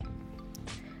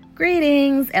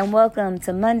Greetings and welcome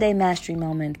to Monday Mastery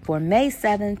Moment for May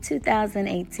 7th,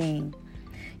 2018.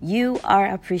 You are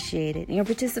appreciated and your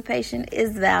participation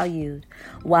is valued.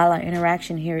 While our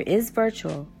interaction here is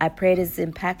virtual, I pray it is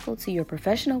impactful to your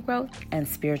professional growth and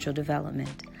spiritual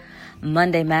development.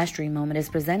 Monday Mastery Moment is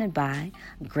presented by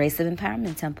Grace of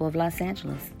Empowerment Temple of Los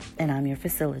Angeles, and I'm your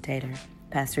facilitator,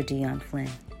 Pastor Dion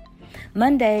Flynn.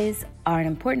 Mondays are an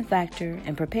important factor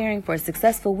in preparing for a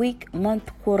successful week,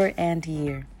 month, quarter, and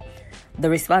year. The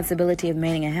responsibility of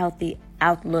maintaining a healthy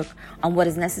outlook on what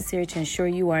is necessary to ensure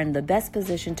you are in the best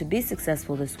position to be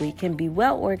successful this week can be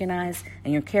well organized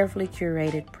in your carefully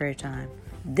curated prayer time.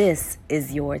 This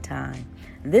is your time.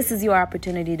 This is your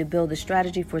opportunity to build a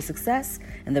strategy for success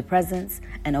in the presence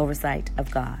and oversight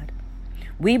of God.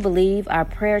 We believe our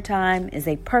prayer time is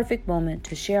a perfect moment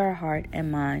to share our heart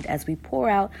and mind as we pour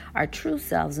out our true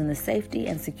selves in the safety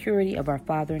and security of our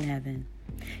Father in heaven.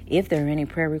 If there are any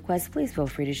prayer requests, please feel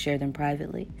free to share them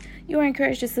privately. You are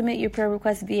encouraged to submit your prayer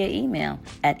requests via email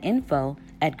at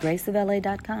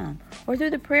info@graceofla.com or through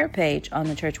the prayer page on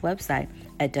the church website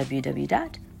at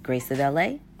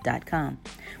www.graceofla.com.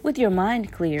 With your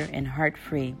mind clear and heart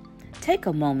free, take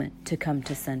a moment to come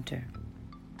to center.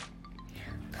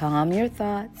 Calm your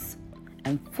thoughts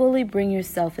and fully bring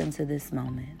yourself into this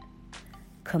moment.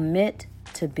 Commit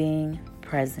to being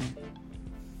present.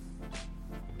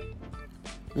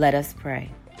 Let us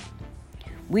pray.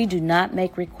 We do not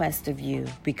make request of you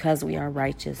because we are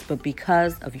righteous, but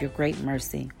because of your great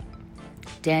mercy.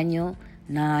 Daniel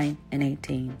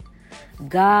 9:18.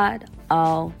 God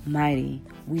Almighty,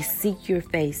 we seek your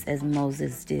face as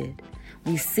Moses did.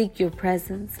 We seek your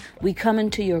presence. We come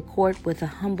into your court with a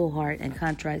humble heart and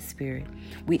contrite spirit.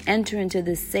 We enter into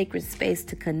this sacred space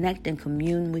to connect and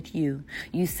commune with you.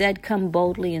 You said, come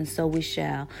boldly, and so we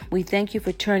shall. We thank you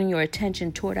for turning your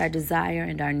attention toward our desire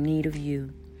and our need of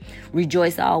you.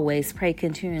 Rejoice always, pray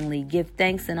continually, give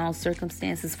thanks in all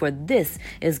circumstances, for this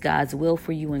is God's will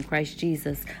for you in Christ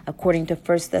Jesus, according to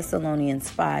 1 Thessalonians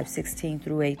 5:16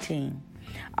 through 18.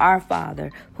 Our Father,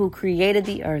 who created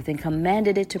the earth and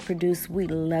commanded it to produce, we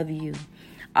love you.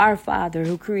 Our Father,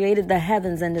 who created the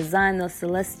heavens and designed the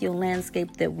celestial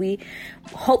landscape that we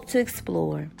hope to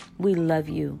explore, we love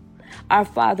you. Our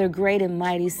Father, great and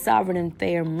mighty, sovereign and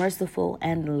fair, merciful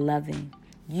and loving.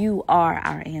 You are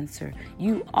our answer.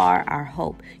 You are our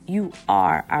hope. You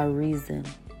are our reason.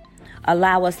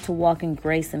 Allow us to walk in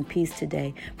grace and peace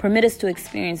today. Permit us to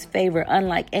experience favor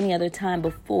unlike any other time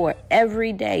before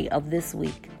every day of this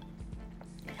week.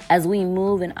 As we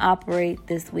move and operate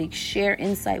this week, share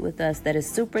insight with us that is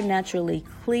supernaturally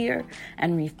clear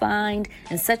and refined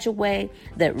in such a way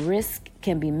that risk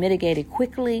can be mitigated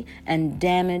quickly and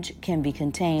damage can be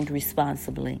contained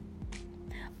responsibly.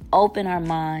 Open our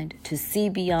mind to see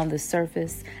beyond the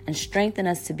surface and strengthen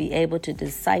us to be able to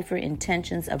decipher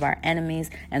intentions of our enemies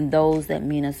and those that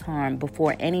mean us harm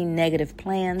before any negative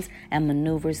plans and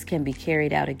maneuvers can be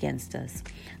carried out against us.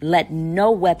 Let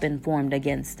no weapon formed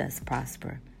against us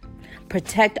prosper.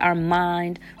 Protect our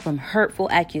mind from hurtful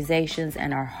accusations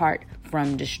and our heart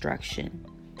from destruction.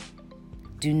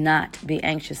 Do not be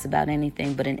anxious about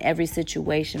anything, but in every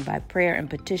situation, by prayer and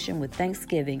petition with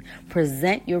thanksgiving,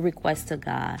 present your request to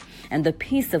God, and the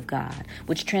peace of God,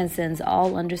 which transcends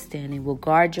all understanding, will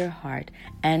guard your heart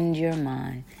and your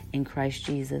mind in Christ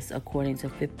Jesus, according to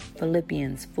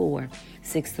Philippians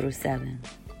 4:6 through 7.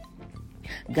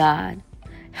 God,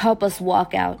 help us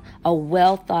walk out a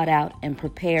well thought out and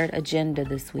prepared agenda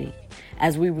this week.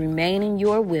 As we remain in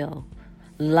your will,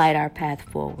 light our path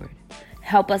forward.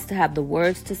 Help us to have the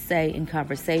words to say in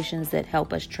conversations that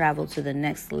help us travel to the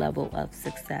next level of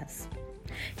success.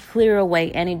 Clear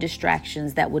away any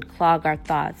distractions that would clog our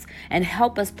thoughts and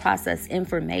help us process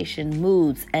information,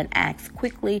 moods, and acts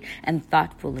quickly and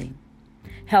thoughtfully.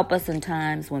 Help us in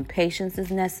times when patience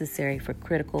is necessary for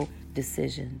critical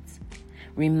decisions.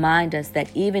 Remind us that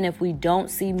even if we don't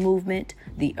see movement,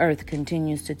 the earth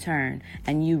continues to turn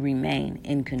and you remain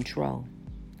in control.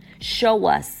 Show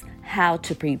us how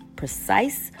to be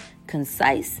precise,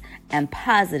 concise, and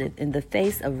positive in the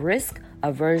face of risk,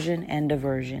 aversion, and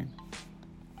diversion.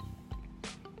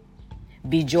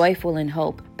 Be joyful in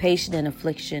hope, patient in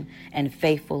affliction, and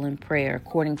faithful in prayer,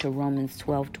 according to Romans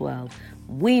 12:12.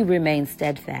 We remain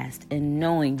steadfast in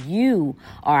knowing you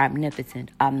are omnipotent,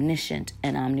 omniscient,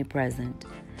 and omnipresent.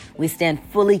 We stand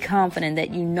fully confident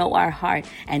that you know our heart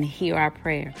and hear our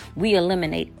prayer. We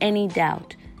eliminate any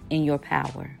doubt in your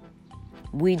power.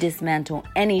 We dismantle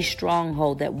any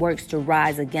stronghold that works to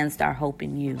rise against our hope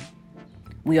in you.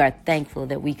 We are thankful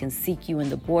that we can seek you in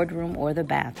the boardroom or the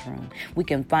bathroom. We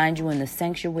can find you in the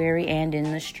sanctuary and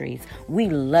in the streets. We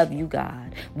love you,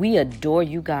 God. We adore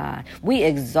you, God. We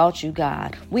exalt you,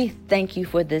 God. We thank you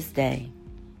for this day.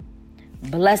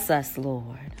 Bless us,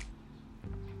 Lord.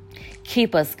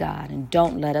 Keep us, God, and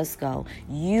don't let us go.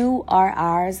 You are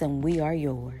ours and we are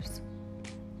yours.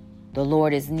 The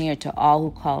Lord is near to all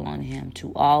who call on him,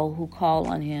 to all who call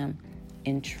on him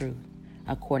in truth,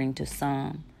 according to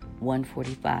Psalm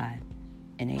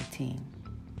 145:18.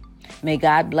 May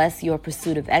God bless your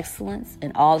pursuit of excellence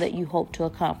and all that you hope to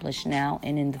accomplish now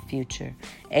and in the future.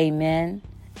 Amen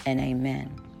and amen.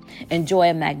 Enjoy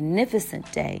a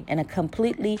magnificent day and a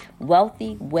completely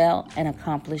wealthy, well, and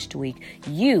accomplished week.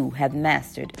 You have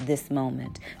mastered this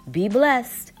moment. Be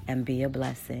blessed and be a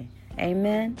blessing.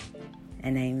 Amen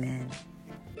and amen.